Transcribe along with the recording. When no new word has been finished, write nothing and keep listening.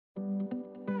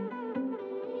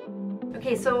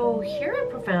Okay, so here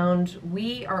at Profound,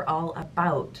 we are all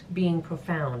about being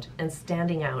profound and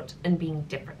standing out and being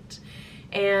different.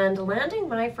 And landing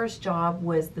my first job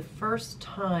was the first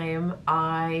time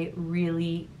I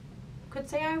really could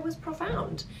say I was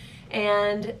profound.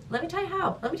 And let me tell you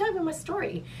how. Let me tell you my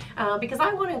story. Because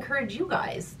I want to encourage you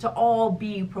guys to all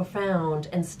be profound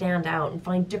and stand out and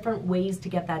find different ways to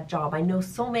get that job. I know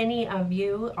so many of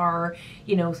you are,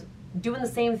 doing the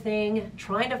same thing,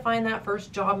 trying to find that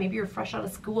first job. Maybe you're fresh out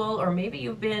of school, or maybe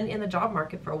you've been in the job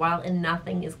market for a while and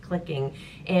nothing is clicking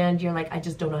and you're like, I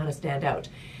just don't know how to stand out.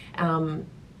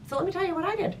 So let me tell you what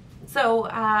I did. So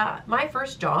my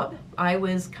first job, I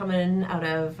was coming out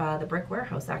of the brick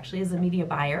warehouse actually as a media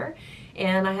buyer,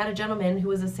 and I had a gentleman who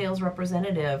was a sales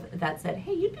representative that said,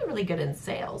 hey, you'd be really good in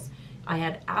sales. I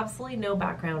had absolutely no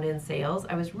background in sales.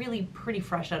 I was really pretty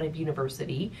fresh out of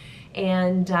university,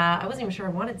 and I wasn't even sure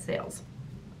I wanted sales.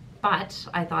 But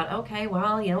I thought, okay,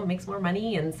 well, it makes more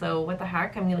money, and so what the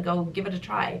heck, I'm gonna go give it a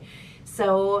try.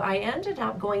 So I ended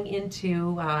up going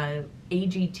into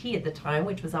AGT at the time,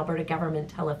 which was Alberta Government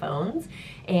Telephones,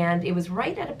 and it was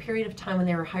right at a period of time when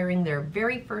they were hiring their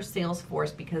very first sales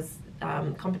force because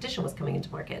competition was coming into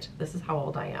market. This is how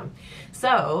old I am.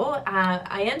 So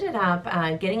I ended up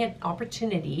getting an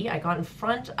opportunity. I got in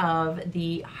front of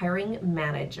the hiring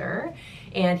manager,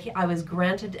 and I was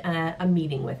granted a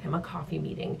meeting with him, a coffee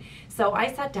meeting. So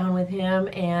I sat down with him,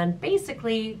 and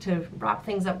basically, to wrap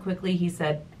things up quickly, he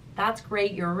said, that's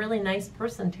great, you're a really nice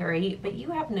person, Terry, but you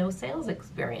have no sales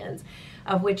experience.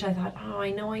 Of which I thought, oh,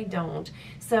 I know I don't.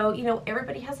 So,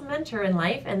 everybody has a mentor in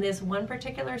life, and this one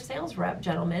particular sales rep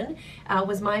gentleman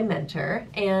was my mentor,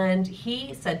 and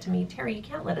he said to me, Terry, you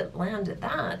can't let it land at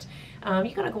that.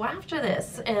 You gotta go after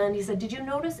this. And he said, did you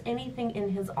notice anything in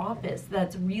his office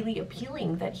that's really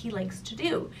appealing that he likes to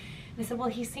do? I said, well,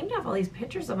 he seemed to have all these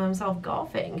pictures of himself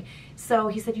golfing. So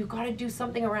he said, you've got to do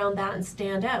something around that and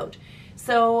stand out.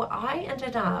 So I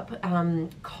ended up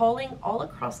calling all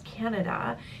across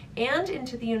Canada and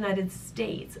into the United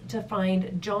States to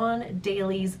find John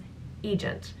Daly's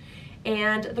agent.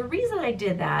 And the reason I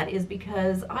did that is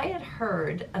because I had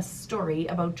heard a story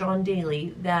about John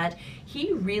Daly that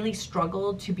he really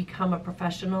struggled to become a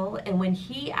professional, and when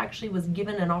he actually was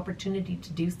given an opportunity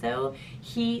to do so,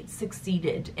 he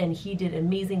succeeded and he did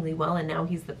amazingly well, and now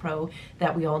he's the pro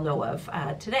that we all know of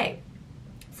today.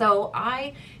 So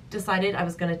I decided I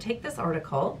was going to take this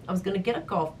article, I was going to get a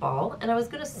golf ball, and I was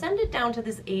going to send it down to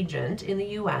this agent in the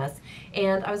US,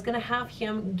 and I was going to have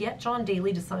him get John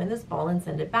Daly to sign this ball and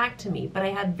send it back to me. But I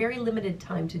had very limited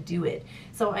time to do it.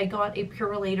 So I got a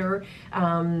Purolator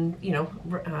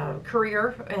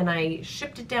courier, and I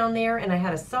shipped it down there, and I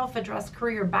had a self-addressed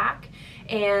courier back.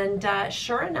 And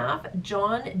sure enough,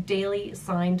 John Daly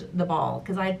signed the ball,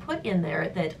 because I had put in there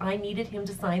that I needed him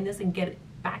to sign this and get it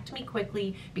back to me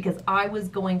quickly because I was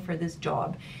going for this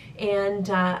job. And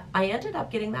I ended up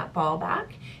getting that ball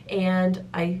back, and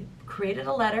I created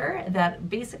a letter that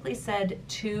basically said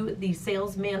to the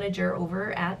sales manager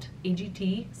over at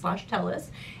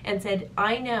AGT/TELUS and said,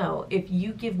 I know if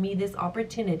you give me this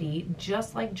opportunity,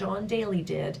 just like John Daly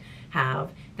did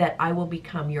have, that I will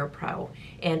become your pro.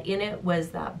 And in it was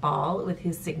that ball with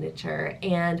his signature.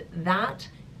 And that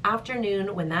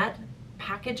afternoon, when that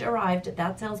package arrived at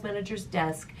that sales manager's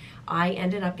desk, I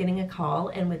ended up getting a call,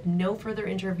 and with no further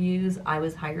interviews, I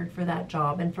was hired for that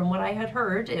job. And from what I had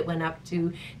heard, it went up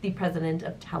to the president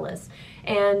of TELUS.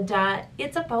 And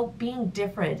it's about being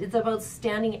different. It's about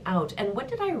standing out. And what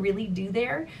did I really do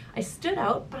there? I stood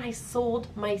out, but I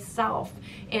sold myself.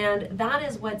 And that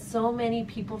is what so many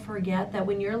people forget, that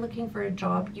when you're looking for a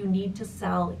job, you need to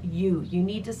sell you. You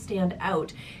need to stand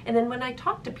out. And then when I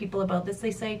talk to people about this,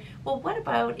 they say, well, what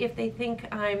about if they think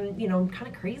I'm kind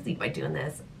of crazy by doing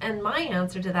this? And my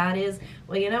answer to that is,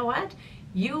 well, you know what?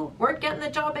 You weren't getting the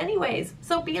job anyways,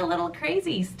 so be a little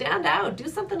crazy, stand out, do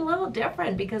something a little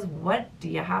different, because what do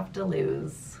you have to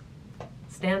lose?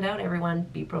 Stand out, everyone.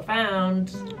 Be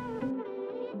profound.